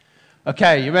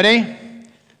Okay, you ready?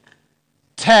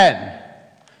 10,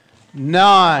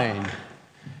 9,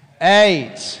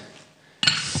 8,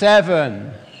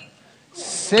 7,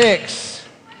 6,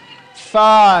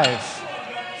 5,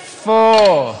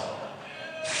 4,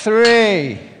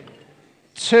 3,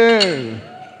 2,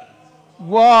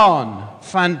 1.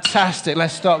 Fantastic.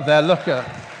 Let's stop there. Look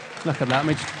at that. Let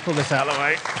me just pull this out of the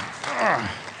way.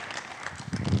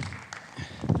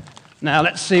 Now,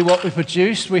 let's see what we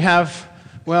produced. We have,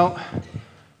 well,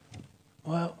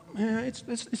 yeah,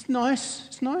 it's nice.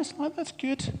 It's nice. Oh, that's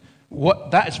good.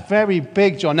 That's very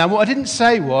big, John. Now, what I didn't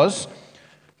say was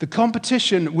the towers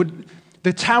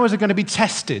are going to be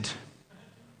tested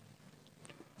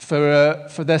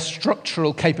for their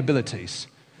structural capabilities.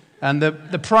 And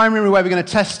the primary way we're going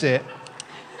to test it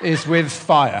is with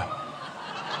fire.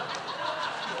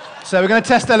 So we're going to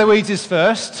test Eloise's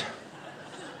first.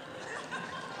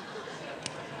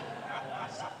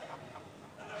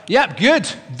 Yep, good.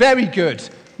 Very good.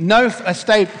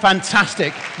 Stayed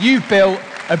fantastic. You've built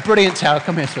a brilliant tower.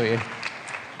 Come here, sweetie.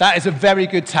 That is a very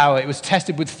good tower. It was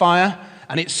tested with fire,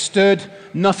 and it stood.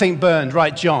 Nothing burned.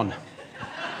 Right, John.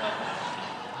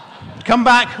 Come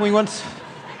back.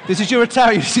 This is your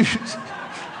tower.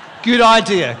 Good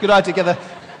idea. Good idea.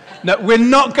 No, we're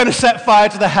not going to set fire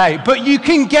to the hay, but you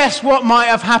can guess what might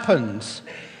have happened.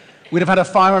 We'd have had a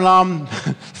fire alarm,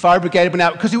 fire brigade would been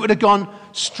out, because it would have gone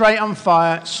straight on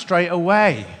fire straight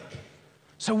away.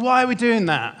 So why are we doing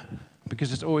that?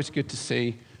 Because it's always good to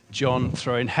see John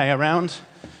throwing hay around.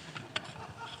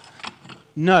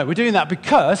 No, we're doing that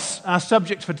because our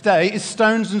subject for today is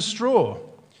stones and straw.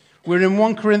 We're in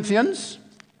 1 Corinthians.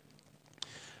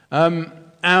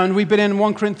 And we've been in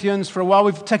 1 Corinthians for a while.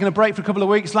 We've taken a break for a couple of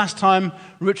weeks. Last time,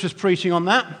 Rich was preaching on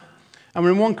that. And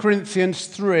we're in 1 Corinthians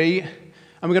 3, and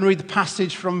we're going to read the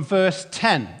passage from verse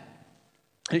 10.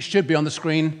 It should be on the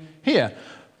screen here.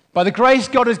 By the grace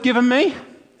God has given me,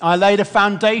 I laid a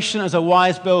foundation as a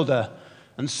wise builder,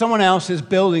 and someone else is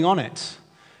building on it.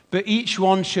 But each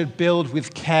one should build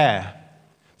with care.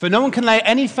 For no one can lay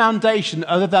any foundation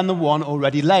other than the one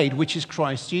already laid, which is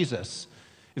Christ Jesus.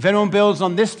 If anyone builds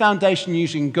on this foundation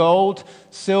using gold,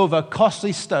 silver,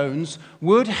 costly stones,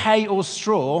 wood, hay, or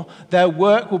straw, their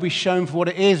work will be shown for what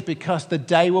it is, because the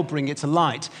day will bring it to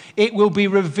light. It will be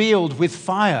revealed with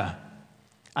fire,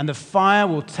 and the fire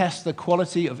will test the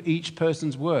quality of each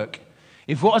person's work.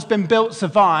 If what has been built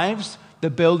survives, the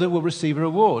builder will receive a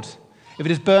reward. If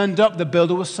it is burned up, the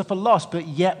builder will suffer loss, but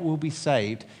yet will be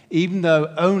saved, even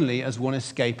though only as one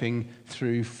escaping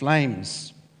through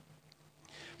flames.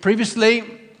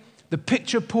 Previously, the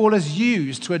picture Paul has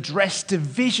used to address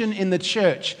division in the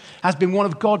church has been one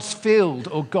of God's field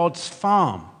or God's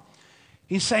farm.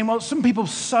 He's saying, well, some people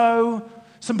sow,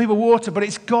 some people water, but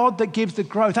it's God that gives the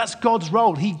growth. That's God's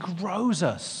role. He grows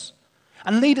us.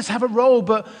 And leaders have a role,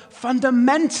 but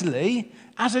fundamentally,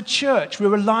 as a church, we're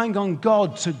relying on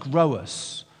God to grow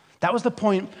us. That was the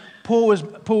point Paul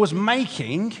was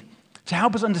making to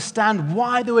help us understand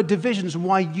why there were divisions and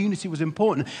why unity was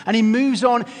important. And he moves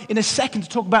on in a second to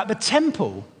talk about the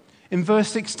temple in verse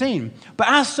 16. But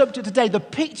our subject today, the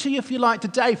picture, if you like,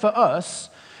 today for us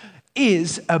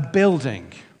is a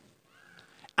building.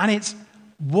 And it's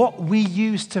what we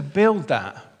use to build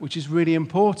that, which is really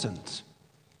important.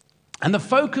 And the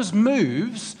focus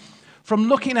moves from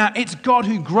looking at it's God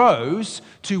who grows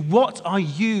to what are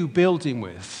you building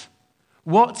with?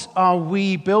 What are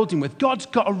we building with? God's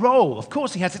got a role. Of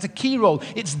course he has. It's a key role.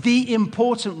 It's the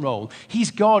important role. He's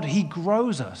God. He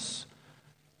grows us.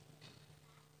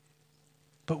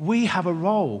 But we have a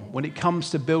role when it comes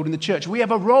to building the church. We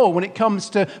have a role when it comes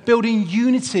to building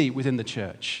unity within the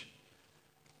church.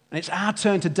 And it's our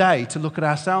turn today to look at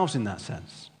ourselves in that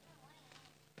sense.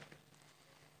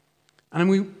 And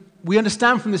we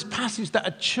understand from this passage that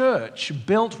a church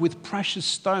built with precious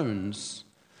stones,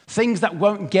 things that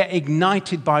won't get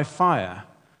ignited by fire,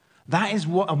 that is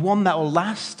one that will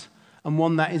last and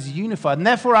one that is unified. And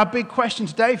therefore, our big question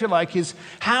today, if you like, is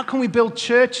how can we build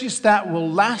churches that will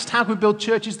last? How can we build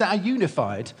churches that are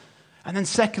unified? And then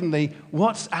secondly,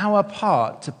 what's our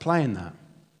part to play in that?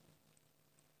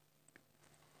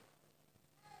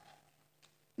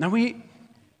 Now,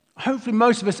 hopefully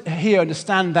most of us here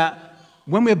understand that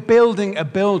when we're building a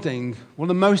building, one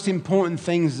of the most important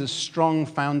things is a strong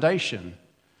foundation.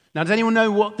 Now, does anyone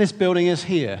know what this building is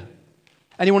here?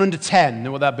 Anyone under 10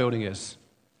 know what that building is?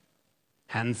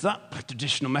 Hands up,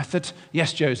 traditional method.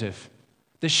 Yes, Joseph.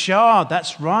 The Shard,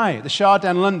 that's right. The Shard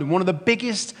down in London, one of the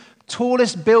biggest,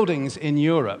 tallest buildings in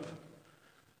Europe.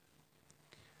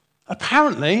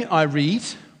 Apparently, I read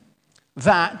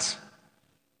that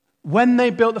When they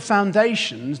built the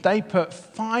foundations, they put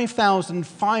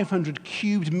 5,500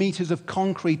 cubed meters of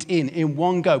concrete in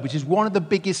one go, which is one of the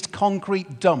biggest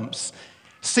concrete dumps,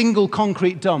 single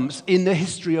concrete dumps in the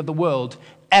history of the world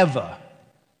ever.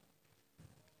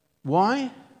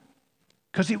 Why?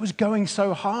 Because it was going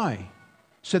so high.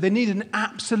 So they needed an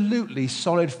absolutely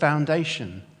solid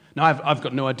foundation. Now, I've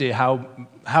got no idea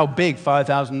how big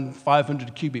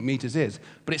 5,500 cubic meters is,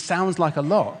 but it sounds like a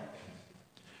lot.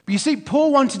 But you see,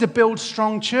 Paul wanted to build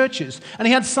strong churches, and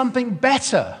he had something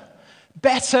better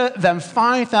than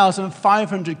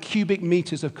 5,500 cubic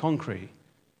meters of concrete.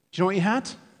 Do you know what he had?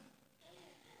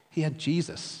 He had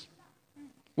Jesus.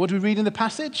 What do we read in the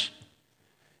passage?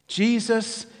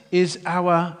 Jesus is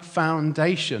our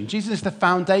foundation. Jesus is the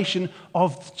foundation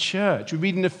of the church. We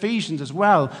read in Ephesians as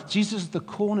well, Jesus is the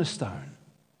cornerstone.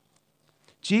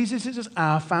 Jesus is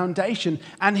our foundation,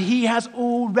 and he has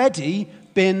already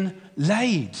been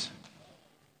laid.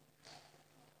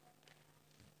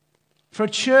 For a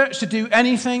church to do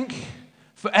anything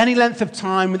for any length of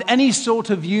time with any sort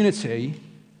of unity,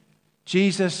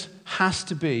 Jesus has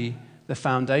to be the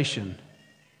foundation.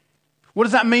 What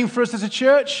does that mean for us as a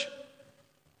church?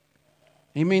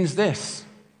 It means this: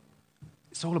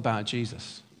 it's all about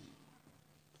Jesus.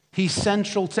 He's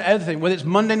central to everything, whether it's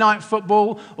Monday night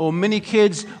football or mini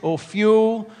kids or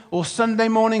fuel or Sunday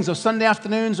mornings or Sunday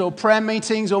afternoons or prayer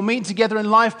meetings or meeting together in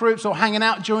life groups or hanging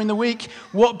out during the week.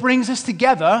 What brings us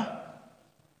together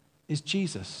is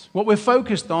Jesus. What we're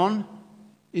focused on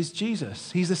is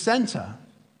Jesus. He's the center.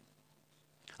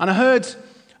 And I heard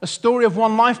a story of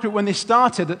one life group when they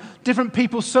started, that different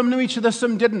people, some knew each other,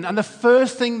 some didn't. And the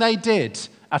first thing they did,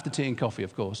 after tea and coffee,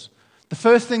 of course, the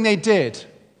first thing they did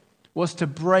was to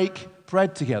break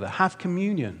bread together, have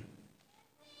communion.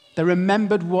 They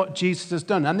remembered what Jesus has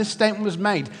done. And this statement was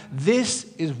made: this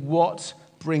is what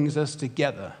brings us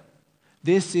together.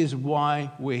 This is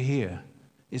why we're here.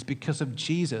 It's because of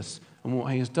Jesus and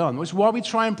what he has done. Which is why we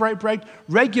try and break bread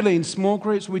regularly in small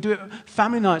groups. We do it at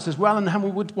family nights as well, and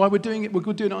why we're doing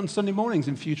it on Sunday mornings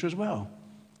in future as well.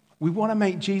 We want to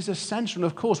make Jesus central.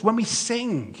 And of course, when we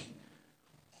sing,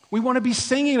 we want to be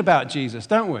singing about Jesus,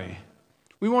 don't we?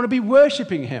 We want to be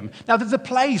worshiping him. Now, there's a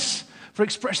place for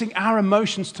expressing our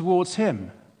emotions towards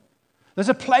him. There's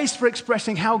a place for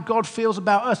expressing how God feels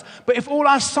about us. But if all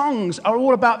our songs are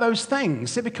all about those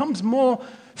things, it becomes more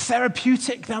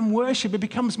therapeutic than worship. It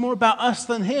becomes more about us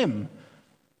than him.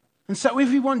 And so if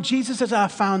we want Jesus as our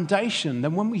foundation,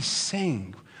 then when we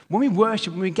sing, when we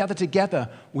worship, when we gather together,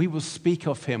 we will speak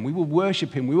of him. We will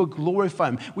worship him. We will glorify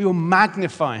him. We will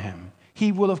magnify him.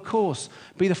 He will, of course,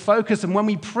 be the focus. And when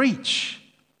we preach,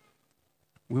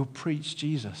 we'll preach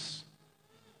Jesus.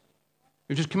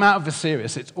 We've just come out of a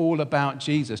series. It's all about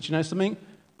Jesus. Do you know something?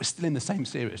 We're still in the same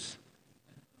series.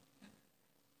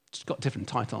 Just got a different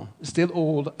title. It's still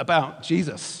all about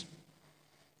Jesus.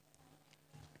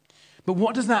 But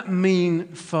what does that mean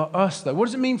for us, though? What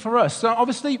does it mean for us? So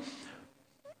obviously,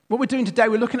 what we're doing today,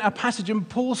 we're looking at a passage, and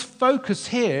Paul's focus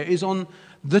here is on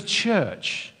the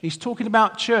church. He's talking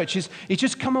about church. He's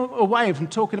just come away from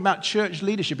talking about church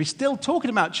leadership. He's still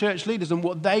talking about church leaders and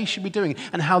what they should be doing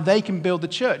and how they can build the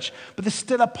church. But there's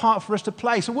still a part for us to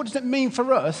play. So what does it mean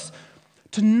for us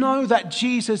to know that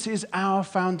Jesus is our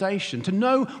foundation, to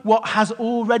know what has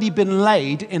already been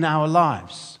laid in our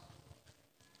lives?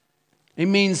 It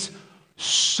means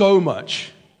so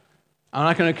much. And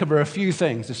I'm going to cover a few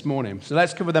things this morning. So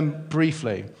let's cover them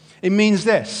briefly. It means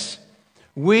this: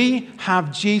 we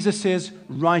have Jesus'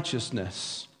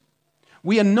 righteousness.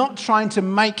 We are not trying to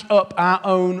make up our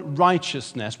own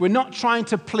righteousness. We're not trying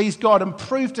to please God and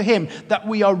prove to him that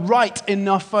we are right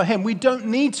enough for him. We don't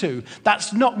need to.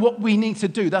 That's not what we need to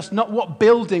do. That's not what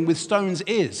building with stones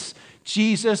is.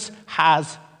 Jesus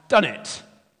has done it.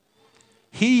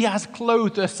 He has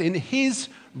clothed us in his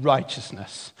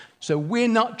righteousness. So we're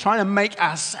not trying to make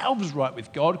ourselves right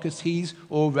with God because he's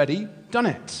already done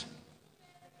it.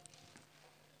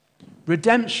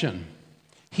 Redemption.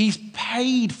 He's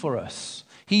paid for us.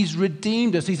 He's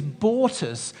redeemed us. He's bought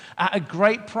us at a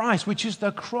great price, which is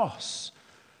the cross.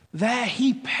 There,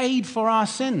 he paid for our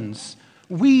sins.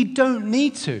 We don't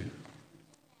need to.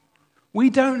 We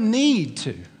don't need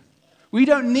to. We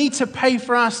don't need to pay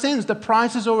for our sins. The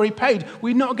price is already paid.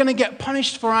 We're not going to get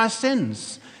punished for our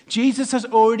sins. Jesus has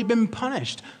already been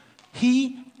punished.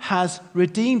 He has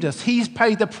redeemed us. He's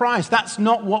paid the price. That's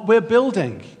not what we're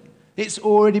building. It's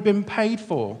already been paid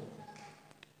for.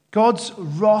 God's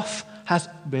wrath has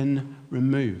been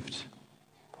removed.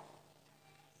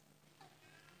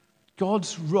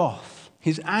 God's wrath,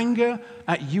 his anger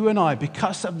at you and I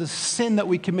because of the sin that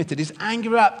we committed, his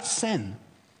anger at sin,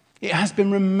 It has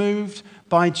been removed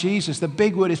by Jesus. The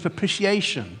big word is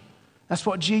propitiation. That's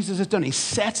what Jesus has done. He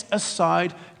set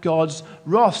aside God's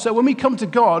wrath. So when we come to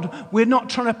God, we're not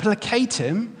trying to placate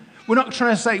him. We're not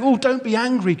trying to say, oh, don't be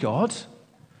angry, God.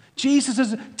 Jesus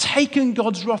has taken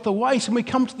God's wrath away. So when we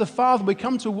come to the Father, we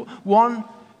come to one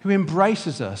who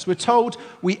embraces us. We're told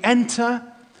we enter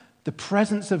the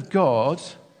presence of God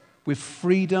with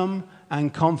freedom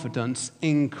and confidence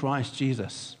in Christ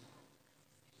Jesus.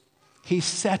 He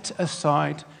set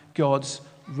aside God's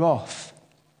wrath.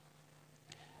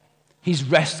 He's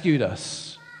rescued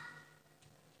us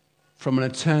from an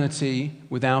eternity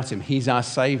without him. He's our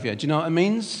Savior. Do you know what it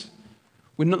means?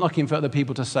 We're not looking for other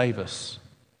people to save us.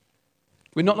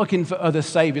 We're not looking for other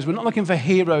saviors. We're not looking for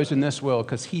heroes in this world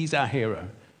because he's our hero.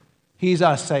 He's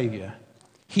our Savior.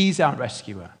 He's our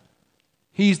rescuer.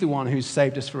 He's the one who's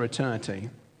saved us for eternity.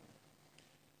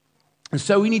 And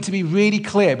so we need to be really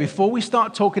clear before we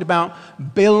start talking about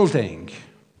building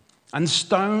and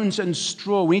stones and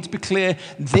straw. We need to be clear,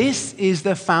 this is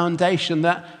the foundation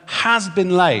that has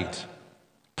been laid.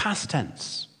 Past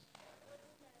tense.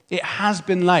 It has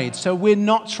been laid. So we're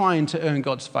not trying to earn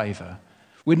God's favor.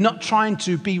 We're not trying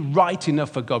to be right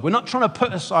enough for God. We're not trying to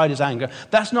put aside his anger.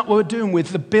 That's not what we're doing with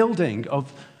the building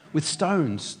with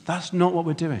stones. That's not what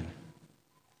we're doing.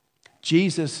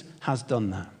 Jesus has done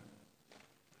that.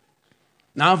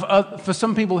 Now, for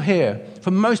some people here,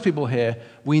 for most people here,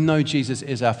 we know Jesus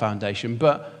is our foundation,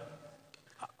 but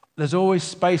there's always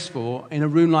space for, in a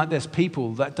room like this,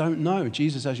 people that don't know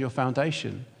Jesus as your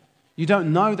foundation. You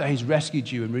don't know that he's rescued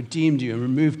you and redeemed you and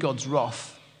removed God's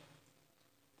wrath.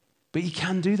 But he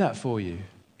can do that for you.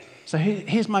 So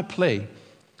here's my plea.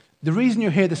 The reason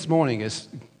you're here this morning is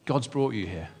God's brought you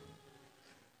here.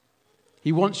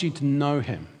 He wants you to know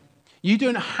him. You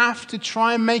don't have to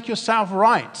try and make yourself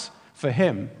right for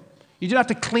him. You don't have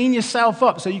to clean yourself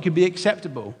up so you can be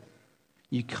acceptable.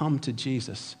 You come to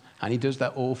Jesus, and he does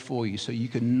that all for you so you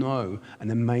can know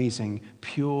an amazing,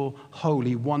 pure,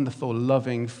 holy, wonderful,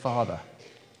 loving Father.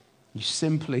 You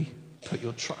simply put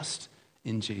your trust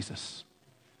in Jesus.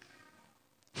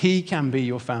 He can be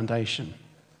your foundation.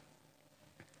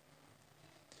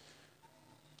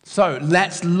 So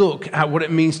let's look at what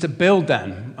it means to build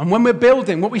then. And when we're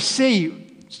building, what we see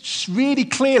really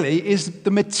clearly is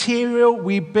the material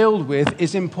we build with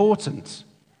is important.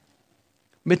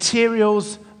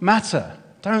 Materials matter,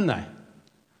 don't they?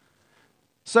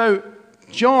 So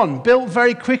John built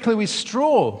very quickly with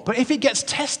straw, but if it gets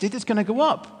tested, it's going to go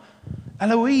up.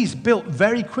 Eloise built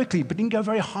very quickly, but didn't go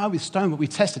very high with stone, but we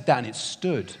tested that and it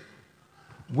stood.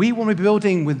 We want to be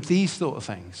building with these sort of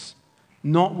things,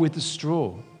 not with the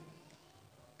straw.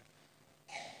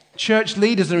 Church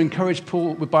leaders are encouraged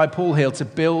by Paul here to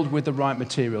build with the right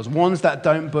materials, ones that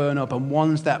don't burn up and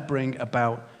ones that bring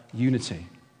about unity.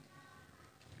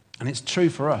 And it's true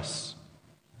for us.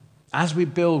 As we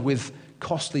build with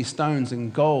costly stones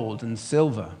and gold and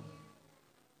silver,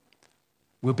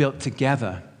 we're built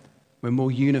together. We're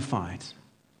more unified.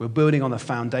 We're building on the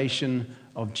foundation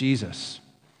of Jesus.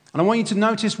 And I want you to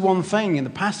notice one thing in the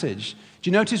passage. Do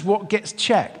you notice what gets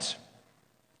checked?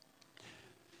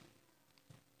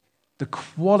 The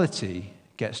quality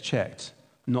gets checked,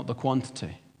 not the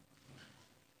quantity.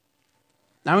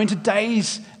 Now, in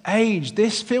today's age,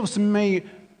 this feels to me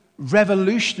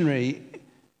revolutionary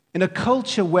in a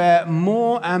culture where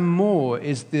more and more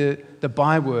is the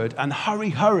byword, and hurry,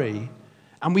 hurry.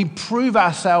 And we prove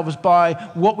ourselves by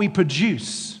what we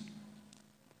produce.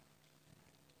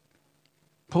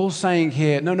 Paul's saying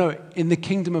here, no, in the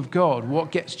kingdom of God,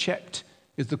 what gets checked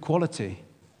is the quality,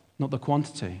 not the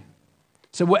quantity.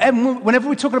 So whenever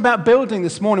we're talking about building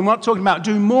this morning, we're not talking about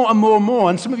doing more and more and more.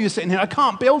 And some of you are sitting here, I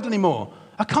can't build anymore.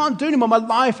 I can't do anymore. My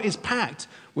life is packed.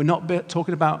 We're not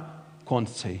talking about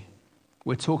quantity.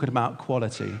 We're talking about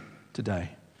quality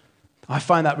today. I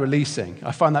find that releasing.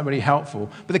 I find that really helpful.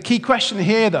 But the key question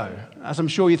here, though, as I'm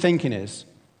sure you're thinking is,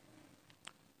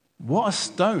 what are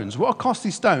stones? What are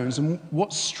costly stones? And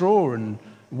what's straw and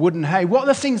wood and hay? What are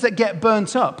the things that get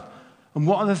burnt up? And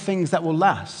what are the things that will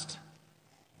last?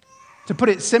 To put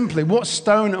it simply, what's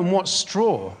stone and what's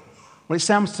straw? Well, it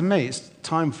sounds to me it's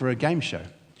time for a game show.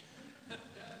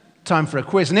 Time for a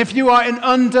quiz. And if you're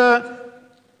under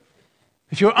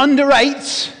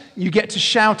 8, you get to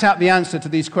shout out the answer to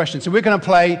these questions. So we're going to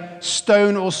play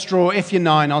stone or straw. If you're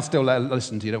 9, I'll still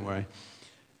listen to you, don't worry.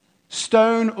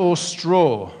 Stone or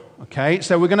straw. Okay,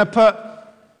 so we're going to put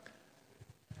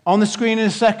on the screen in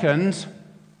a second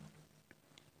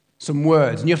some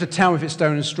words, and you have to tell me if it's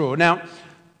stone or straw. Now,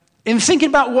 in thinking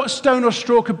about what stone or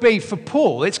straw could be for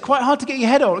Paul, it's quite hard to get your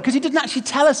head on it because he didn't actually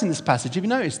tell us in this passage. Have you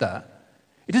noticed that?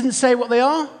 He doesn't say what they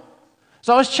are.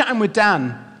 So I was chatting with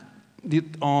Dan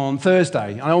on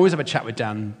Thursday. I always have a chat with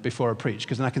Dan before I preach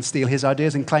because then I can steal his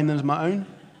ideas and claim them as my own.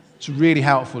 It's really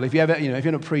helpful. If you're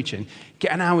not preaching,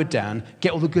 get an hour with Dan,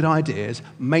 get all the good ideas,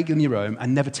 make them your own,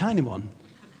 and never tell anyone.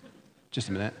 Just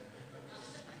a minute.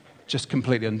 Just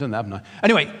completely undone that, haven't I?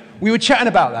 Anyway, we were chatting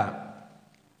about that.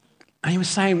 And he was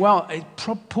saying, well,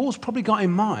 Paul's probably got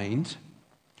in mind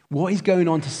what he's going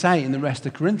on to say in the rest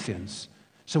of Corinthians.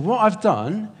 So what I've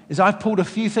done is I've pulled a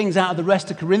few things out of the rest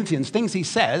of Corinthians, things he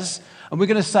says, and we're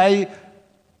going to say,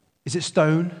 is it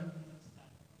stone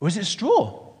or is it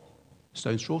straw?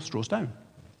 Stone, straw, straw, stone.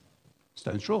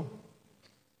 Stone, straw.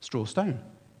 Straw, stone.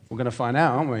 We're going to find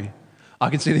out, aren't we? I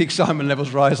can see the excitement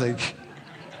levels rising.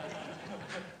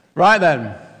 Right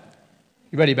then.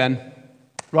 You ready, Ben?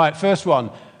 Right, first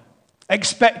one.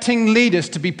 Expecting leaders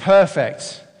to be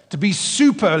perfect, to be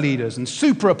super leaders and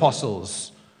super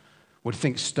apostles. What do you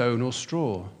think, stone or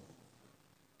straw?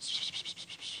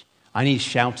 I need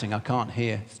shouting. I can't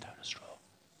hear. Stone or straw?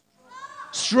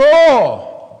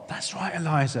 Straw! That's right,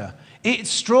 Eliza.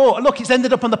 It's straw. Look, it's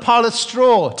ended up on the pile of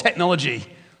straw. Technology.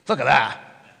 Look at that.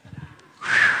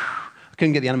 I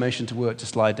couldn't get the animation to work to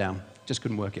slide down. Just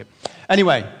couldn't work it.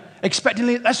 Anyway,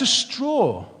 expectantly, that's a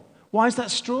straw. Why is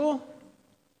that straw?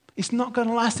 It's not going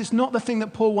to last. It's not the thing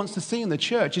that Paul wants to see in the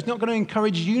church. It's not going to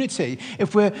encourage unity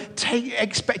if we're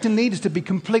expecting leaders to be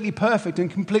completely perfect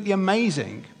and completely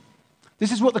amazing.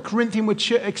 This is what the Corinthian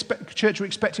church were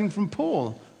expecting from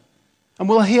Paul. And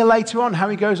we'll hear later on how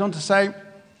he goes on to say,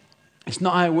 it's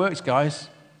not how it works, guys.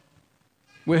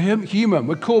 We're human.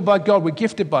 We're called by God. We're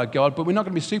gifted by God, but we're not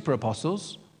going to be super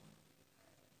apostles.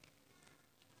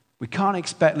 We can't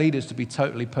expect leaders to be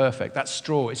totally perfect. That's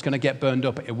straw. It's going to get burned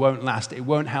up. It won't last. It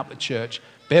won't help the church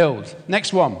build.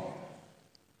 Next one.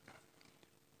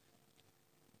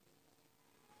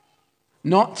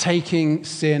 Not taking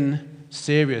sin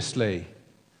seriously.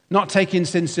 Not taking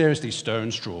sin seriously. Stone,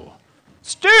 straw.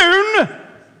 Stone,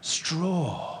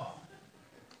 straw.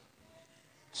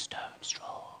 Stone,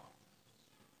 straw.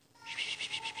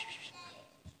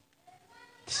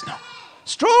 It's not.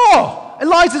 Straw!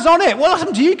 Eliza's on it. What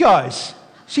happened to you guys?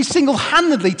 She's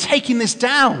single-handedly taking this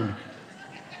down.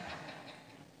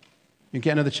 You'll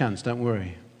get another chance, don't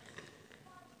worry.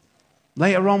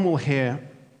 Later on, we'll hear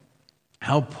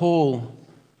how Paul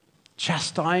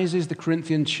chastises the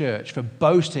Corinthian church for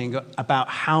boasting about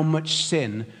how much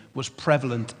sin was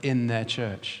prevalent in their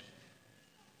church.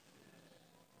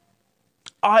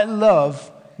 I love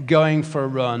going for a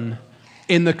run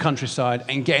in the countryside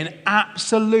and getting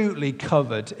absolutely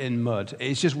covered in mud.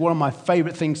 It's just one of my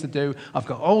favorite things to do. I've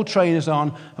got old trainers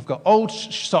on, I've got old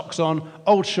socks on,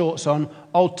 old shorts on,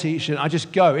 old t-shirt. I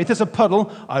just go. If there's a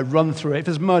puddle, I run through it. If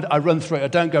there's mud, I run through it. I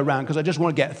don't go around because I just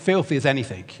want to get filthy as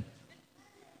anything.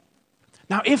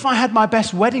 Now, if I had my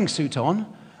best wedding suit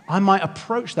on, I might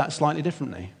approach that slightly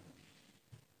differently.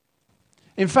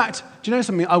 In fact, do you know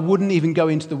something? I wouldn't even go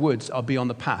into the woods. I'll be on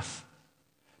the path.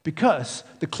 Because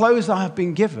the clothes I have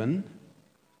been given,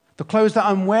 the clothes that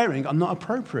I'm wearing are not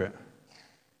appropriate.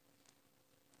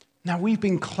 Now, we've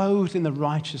been clothed in the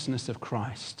righteousness of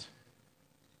Christ.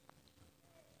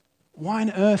 Why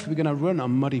on earth are we going to run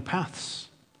on muddy paths?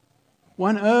 Why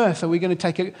on earth are we going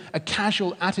to take a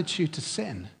casual attitude to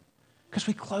sin? Because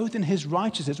we're clothed in his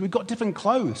righteousness. We've got different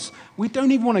clothes. We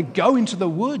don't even want to go into the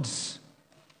woods.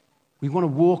 We want to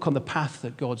walk on the path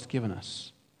that God's given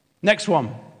us. Next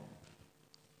one.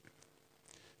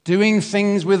 Doing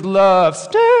things with love.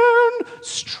 Stone,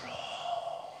 straw.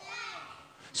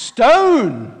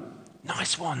 Stone.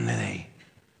 Nice one, Lily.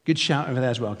 Good shout over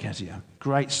there as well, Kezia.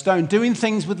 Great. Stone. Doing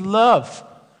things with love.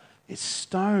 It's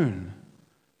stone.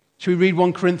 Should we read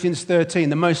 1 Corinthians 13,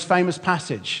 the most famous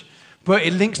passage? But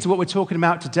it links to what we're talking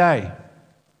about today.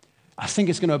 I think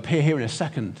it's going to appear here in a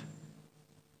second.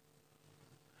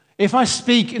 If I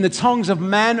speak in the tongues of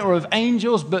men or of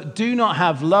angels, but do not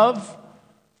have love,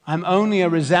 I'm only a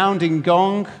resounding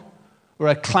gong or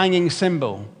a clanging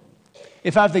cymbal.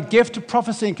 If I have the gift of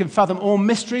prophecy and can fathom all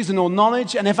mysteries and all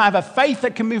knowledge, and if I have a faith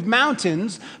that can move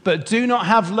mountains, but do not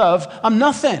have love, I'm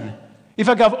nothing. If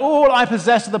I give all I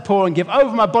possess to the poor and give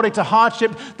over my body to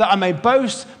hardship, that I may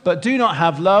boast, but do not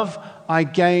have love, I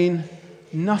gain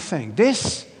nothing.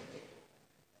 This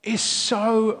is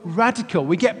so radical.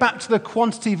 We get back to the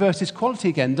quantity versus quality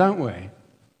again, don't we?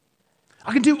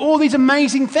 I can do all these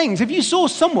amazing things. If you saw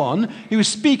someone who was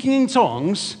speaking in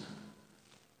tongues,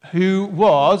 who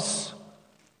was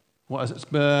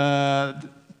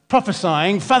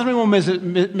prophesying, fathoming all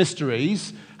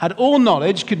mysteries, had all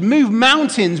knowledge, could move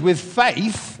mountains with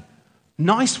faith,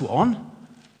 nice one,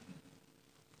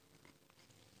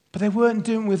 but they weren't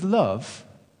doing it with love,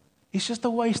 it's just a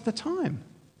waste of time.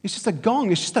 It's just a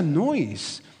gong. It's just a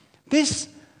noise.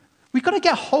 We've got to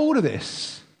get hold of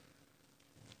this.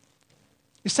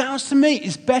 It sounds to me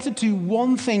it's better to do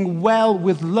one thing well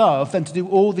with love than to do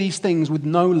all these things with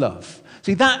no love.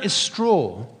 See, that is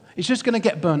straw. It's just going to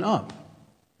get burnt up.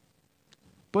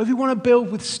 But if we want to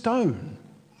build with stone,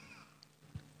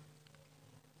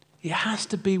 it has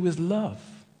to be with love.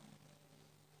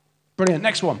 Brilliant.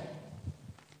 Next one.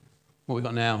 What we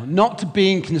got now? Not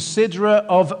being considerate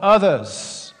of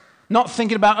others. Not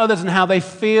thinking about others and how they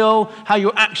feel, how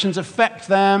your actions affect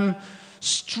them.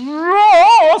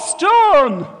 Straw,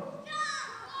 stone.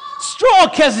 Straw,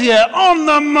 Kezia, on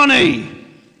the money.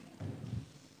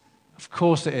 Of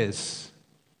course it is.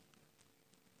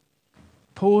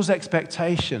 Paul's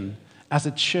expectation as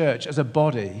a church, as a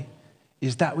body,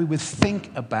 is that we would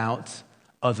think about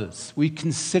others. We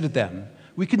consider them.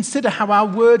 We consider how our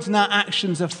words and our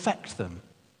actions affect them.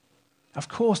 Of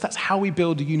course, that's how we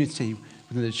build unity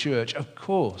within the church, of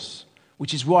course.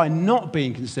 Which is why not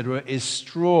being considerate is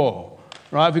straw.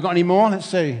 Right, have we got any more? Let's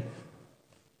see.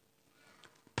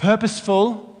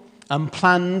 Purposeful and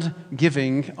planned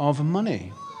giving of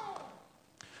money.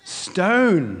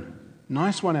 Stone.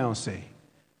 Nice one, Elsie.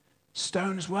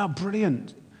 Stone as well,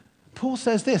 brilliant. Paul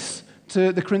says this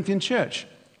to the Corinthian church.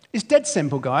 It's dead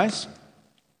simple, guys.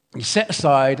 You set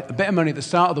aside a bit of money at the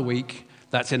start of the week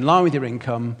that's in line with your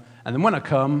income, and then when I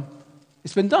come,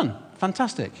 it's been done.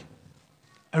 Fantastic.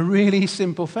 A really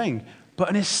simple thing, but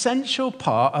an essential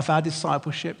part of our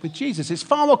discipleship with Jesus. It's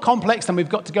far more complex than we've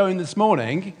got to go in this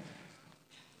morning,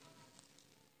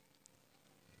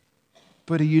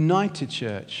 but a united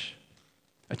church,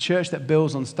 a church that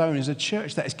builds on stone, is a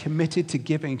church that is committed to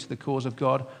giving to the cause of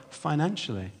God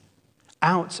financially,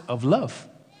 out of love.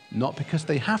 Not because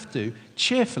they have to,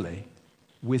 cheerfully,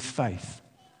 with faith.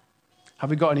 Have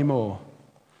we got any more?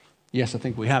 Yes, I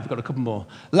think we have. We've got a couple more.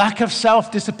 Lack of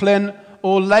self-discipline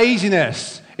or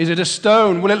laziness. Is it a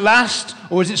stone? Will it last?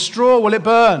 Or is it straw? Will it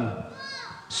burn?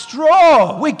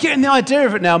 Straw! We're getting the idea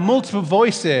of it now. Multiple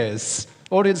voices.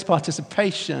 Audience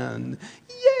participation.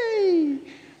 Yay!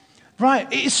 Right,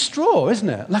 it is straw, isn't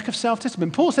it? Lack of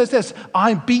self-discipline. Paul says this,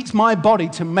 I beat my body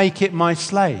to make it my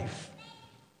slave.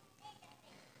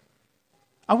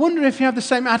 I wonder if you have the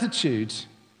same attitude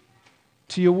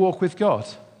to your walk with God,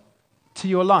 to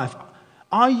your life.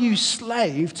 Are you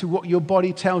slave to what your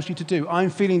body tells you to do? I'm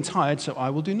feeling tired, so I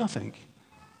will do nothing.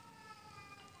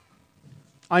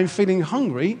 I'm feeling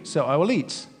hungry, so I will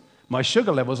eat. My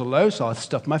sugar levels are low, so I'll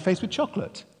stuff my face with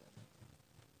chocolate.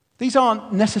 These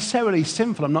aren't necessarily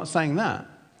sinful, I'm not saying that.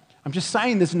 I'm just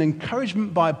saying there's an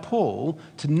encouragement by Paul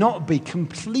to not be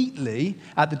completely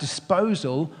at the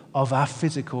disposal of our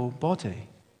physical body.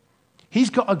 He's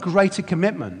got a greater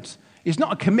commitment. It's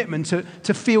not a commitment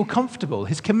to feel comfortable.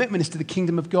 His commitment is to the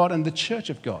kingdom of God and the church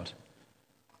of God.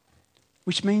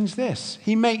 Which means this.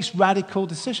 He makes radical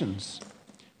decisions.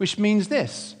 Which means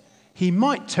this. He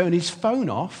might turn his phone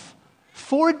off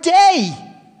for a day.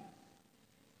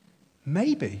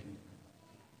 Maybe.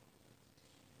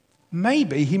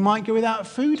 Maybe he might go without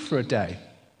food for a day.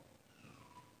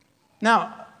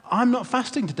 Now, I'm not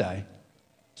fasting today.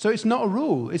 So it's not a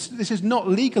rule. This is not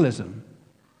legalism.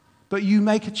 But you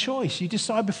make a choice. You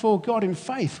decide before God in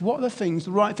faith what are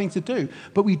the right things to do.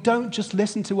 But we don't just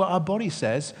listen to what our body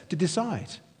says to decide.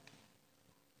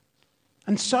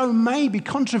 And so maybe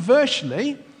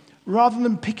controversially, rather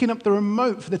than picking up the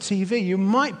remote for the TV, you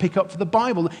might pick up for the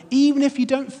Bible, even if you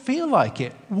don't feel like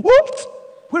it. What?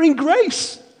 We're in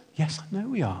grace. Yes, I know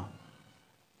we are.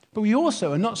 But we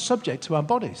also are not subject to our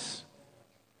bodies.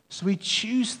 So we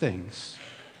choose things.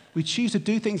 We choose to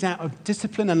do things out of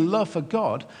discipline and love for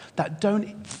God that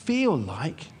don't feel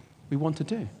like we want to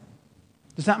do.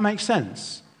 Does that make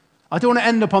sense? I don't want to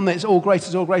end up on that it's all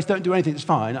grace, don't do anything, it's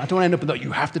fine. I don't want to end up with that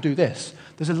you have to do this.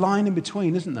 There's a line in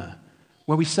between, isn't there?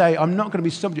 Where we say, I'm not going to be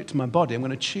subject to my body. I'm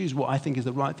going to choose what I think is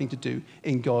the right thing to do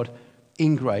in God,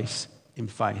 in grace, in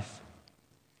faith.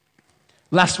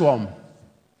 Last one.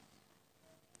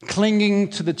 Clinging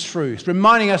to the truth,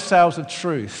 reminding ourselves of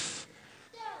truth.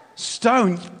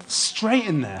 Stone, straight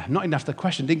in there. Not enough the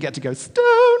question. Didn't get to go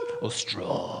stone or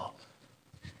straw.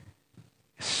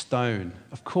 Stone.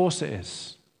 Of course it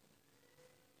is.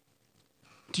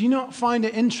 Do you not find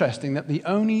it interesting that the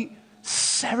only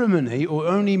ceremony or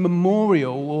only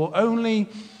memorial or the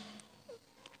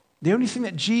only thing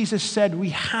that Jesus said we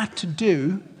had to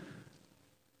do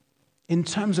in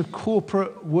terms of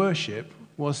corporate worship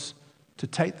was to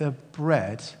take the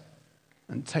bread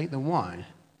and take the wine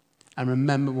and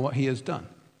remember what he has done?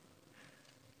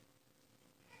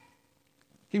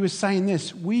 He was saying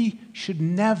this, we should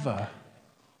never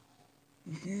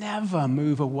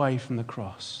move away from the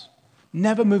cross.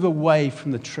 Never move away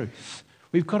from the truth.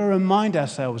 We've got to remind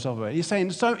ourselves of it. He's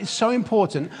saying, it's so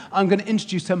important, I'm going to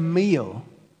introduce a meal,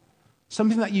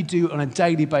 something that you do on a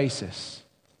daily basis.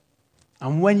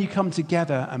 And when you come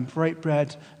together and break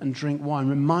bread and drink wine,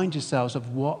 remind yourselves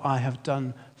of what I have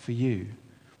done for you.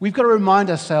 We've got to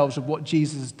remind ourselves of what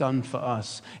Jesus has done for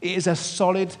us. It is a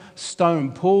solid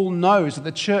stone. Paul knows that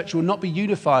the church will not be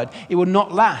unified. It will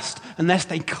not last unless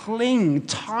they cling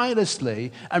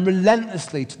tirelessly and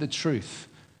relentlessly to the truth.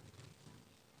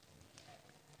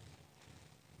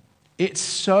 It's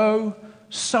so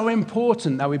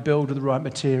important that we build with the right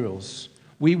materials.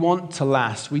 We want to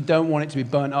last. We don't want it to be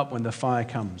burnt up when the fire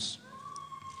comes.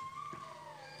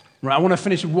 Right, I want to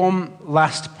finish with one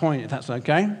last point, if that's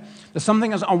okay. There's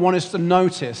something I want us to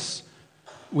notice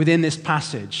within this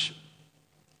passage.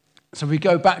 So if we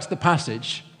go back to the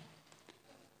passage,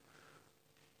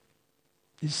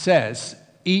 it says,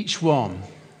 each one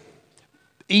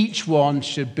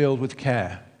should build with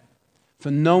care. For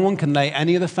no one can lay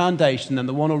any other foundation than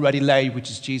the one already laid,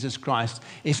 which is Jesus Christ.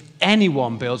 If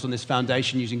anyone builds on this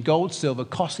foundation using gold, silver,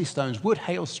 costly stones, wood,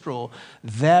 hail, straw,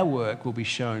 their work will be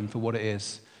shown for what it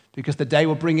is. Because the day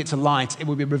will bring it to light. It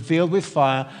will be revealed with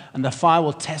fire, and the fire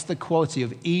will test the quality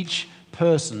of each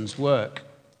person's work.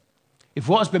 If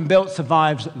what has been built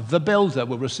survives, the builder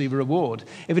will receive a reward.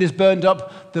 If it is burned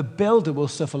up, the builder will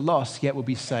suffer loss, yet will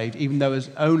be saved, even though as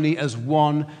only as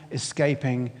one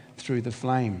escaping through the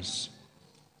flames.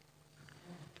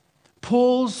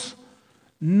 Paul's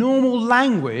normal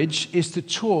language is to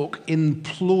talk in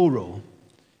plural,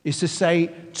 is to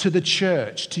say to the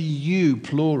church, to you,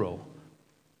 plural.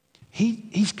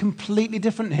 He's completely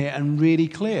different here and really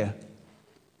clear.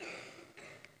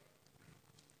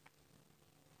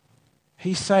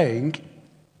 He's saying,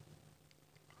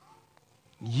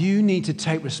 you need to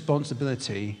take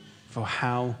responsibility for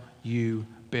how you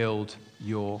build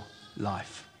your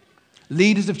life.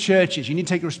 Leaders of churches, you need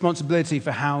to take responsibility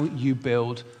for how you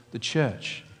build the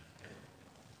church.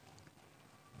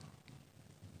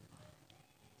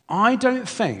 I don't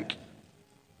think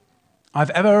I've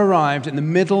ever arrived in the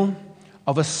middle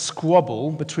of a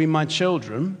squabble between my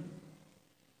children.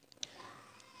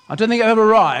 I don't think I've ever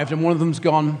arrived and one of them's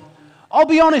gone, I'll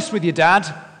be honest with you,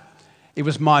 Dad, it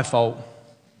was my fault.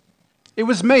 It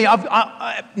was me.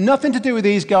 I've nothing to do with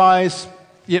these guys.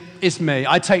 Yep, it's me.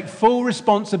 I take full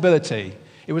responsibility.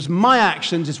 It was my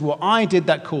actions, it's what I did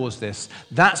that caused this.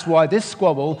 That's why this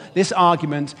squabble, this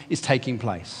argument is taking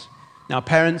place. Now,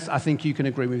 parents, I think you can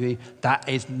agree with me, that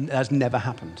has never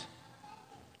happened.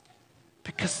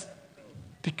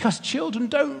 Because children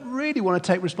don't really want to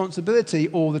take responsibility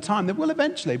all the time. They will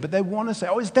eventually, but they want to say,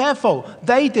 oh, it's their fault.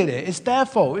 They did it. It's their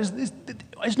fault.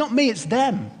 It's not me, it's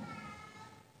them.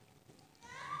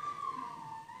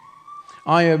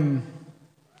 I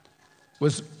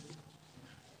was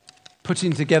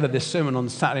putting together this sermon on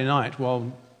Saturday night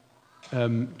while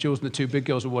Jules and the two big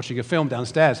girls were watching a film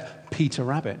downstairs, Peter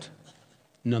Rabbit,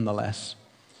 nonetheless.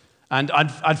 And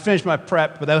I'd finished my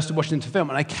prep, but they were still watching the film,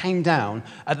 and I came down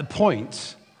at the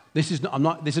point, this is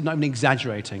not even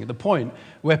exaggerating, at the point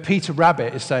where Peter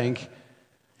Rabbit is saying,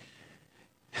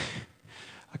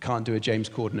 I can't do a James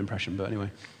Corden impression, but anyway,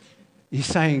 he's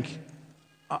saying,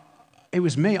 it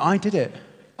was me, I did it.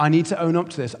 I need to own up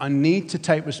to this. I need to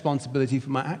take responsibility for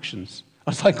my actions.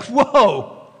 I was like,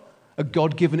 whoa! A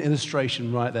God-given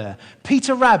illustration right there.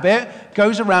 Peter Rabbit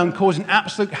goes around causing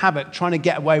absolute havoc, trying to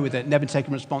get away with it, never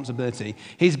taking responsibility.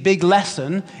 His big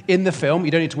lesson in the film,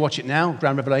 you don't need to watch it now,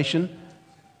 Grand Revelation,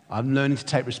 I'm learning to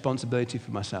take responsibility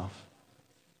for myself.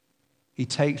 He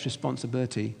takes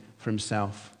responsibility for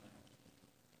himself.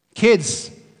 Kids,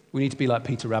 we need to be like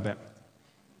Peter Rabbit,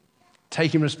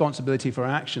 taking responsibility for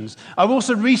our actions. I've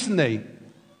also recently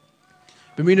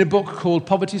been reading a book called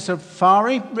Poverty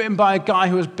Safari, written by a guy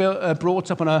who was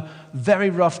brought up on a very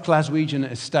rough Glaswegian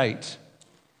estate.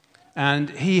 And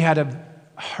he had a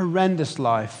horrendous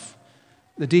life,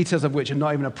 the details of which are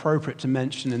not even appropriate to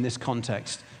mention in this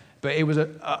context. But it was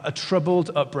a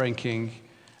troubled upbringing,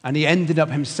 and he ended up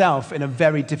himself in a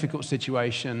very difficult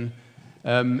situation,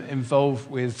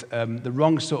 involved with the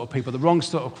wrong sort of people, the wrong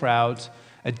sort of crowd,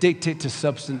 addicted to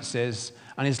substances,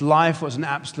 and his life was an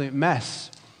absolute mess.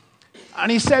 And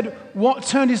he said, what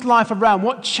turned his life around?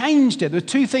 What changed it? There were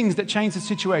two things that changed the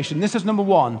situation. This is number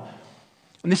one.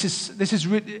 And this is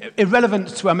irrelevant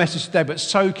to our message today, but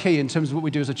so key in terms of what we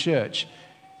do as a church.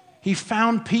 He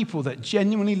found people that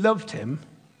genuinely loved him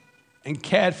and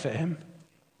cared for him.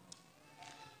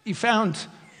 He found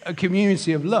a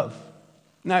community of love.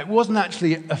 Now, it wasn't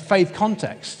actually a faith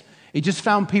context. He just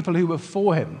found people who were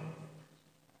for him.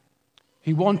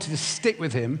 He wanted to stick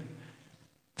with him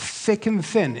thick and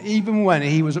thin, even when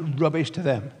he was rubbish to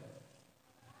them.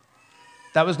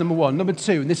 That was number one. Number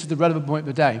two, and this is the relevant point of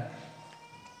the day,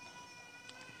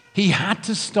 he had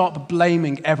to stop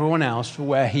blaming everyone else for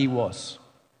where he was.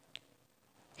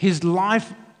 His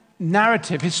life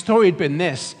narrative, his story had been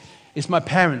this: it's my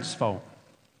parents' fault.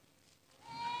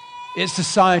 It's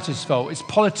society's fault. It's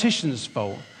politicians'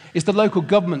 fault. It's the local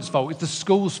government's fault. It's the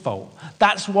school's fault.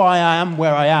 That's why I am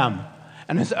where I am.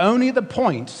 And it's only at the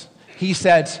point he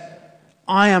said,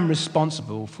 I am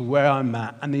responsible for where I'm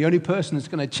at, and the only person that's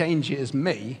going to change it is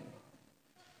me.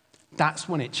 That's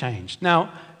when it changed.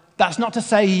 Now, that's not to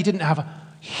say he didn't have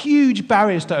huge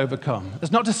barriers to overcome.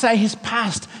 That's not to say his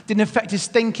past didn't affect his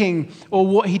thinking or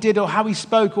what he did or how he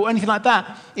spoke or anything like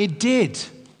that. It did.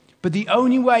 But the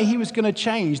only way he was going to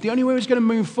change, the only way he was going to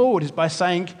move forward is by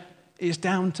saying, it's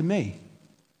down to me.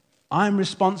 I'm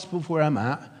responsible for where I'm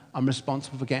at. I'm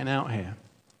responsible for getting out here.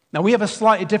 Now, we have a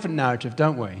slightly different narrative,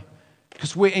 don't we?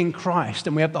 Because we're in Christ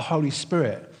and we have the Holy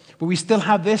Spirit. But we still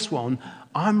have this one.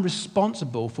 I'm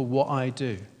responsible for what I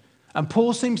do. And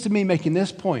Paul seems to me making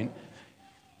this point.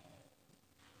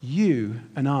 You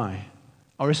and I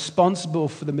are responsible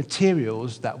for the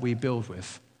materials that we build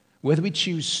with. Whether we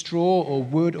choose straw or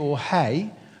wood or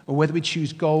hay, or whether we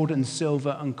choose gold and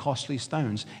silver and costly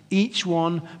stones. Each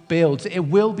one builds. It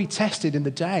will be tested in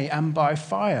the day and by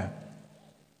fire.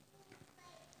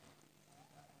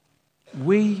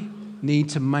 We need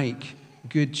to make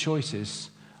good choices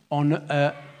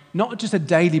on not just a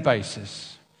daily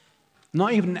basis,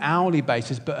 not even an hourly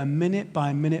basis, but a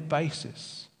minute-by-minute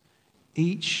basis.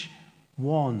 Each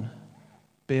one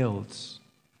builds.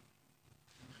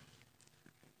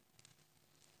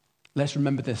 Let's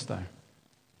remember this, though.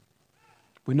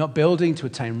 We're not building to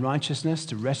attain righteousness,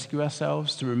 to rescue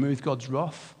ourselves, to remove God's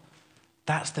wrath.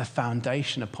 That's the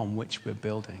foundation upon which we're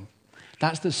building.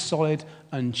 That's the solid,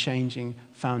 unchanging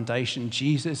foundation.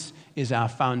 Jesus is our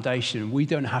foundation. We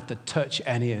don't have to touch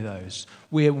any of those.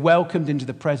 We're welcomed into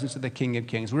the presence of the King of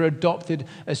Kings. We're adopted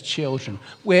as children.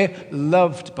 We're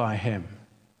loved by him.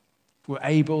 We're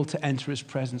able to enter his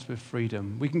presence with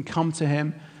freedom. We can come to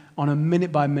him on a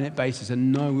minute-by-minute basis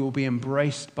and know we will be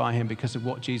embraced by him because of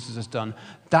what Jesus has done.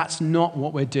 That's not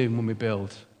what we're doing when we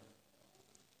build.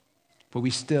 But we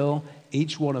still,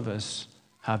 each one of us,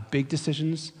 have big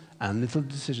decisions and little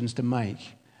decisions to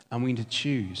make, and we need to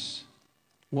choose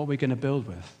what we're going to build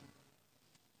with.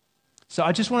 So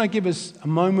I just want to give us a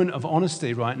moment of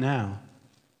honesty right now,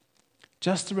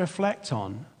 just to reflect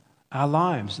on our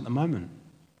lives at the moment.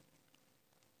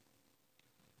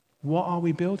 What are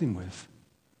we building with?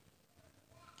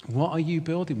 What are you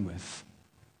building with?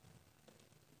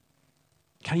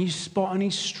 Can you spot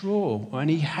any straw or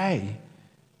any hay?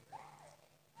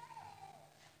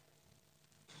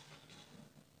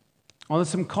 Are there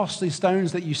some costly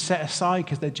stones that you set aside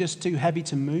because they're just too heavy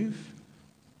to move?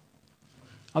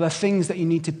 Are there things that you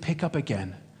need to pick up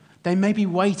again? They may be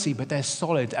weighty, but they're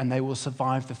solid and they will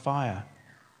survive the fire.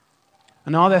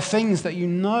 And are there things that you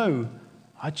know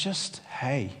are just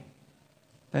hay?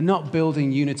 They're not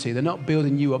building unity. They're not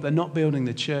building you up. They're not building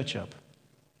the church up.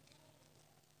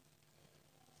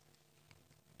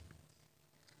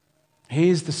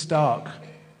 Here's the stark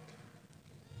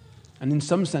and in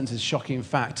some senses shocking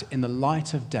fact. In the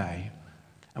light of day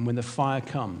and when the fire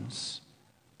comes,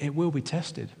 it will be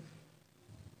tested.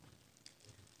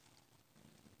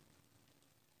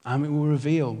 And it will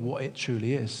reveal what it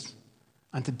truly is.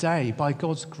 And today, by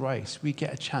God's grace, we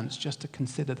get a chance just to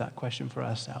consider that question for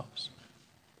ourselves.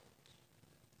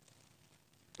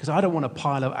 Because I don't want a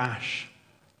pile of ash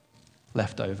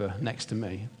left over next to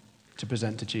me to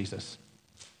present to Jesus.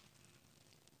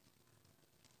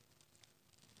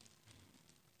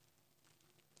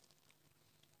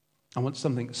 I want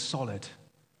something solid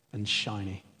and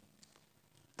shiny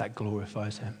that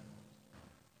glorifies him.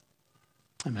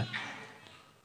 Amen.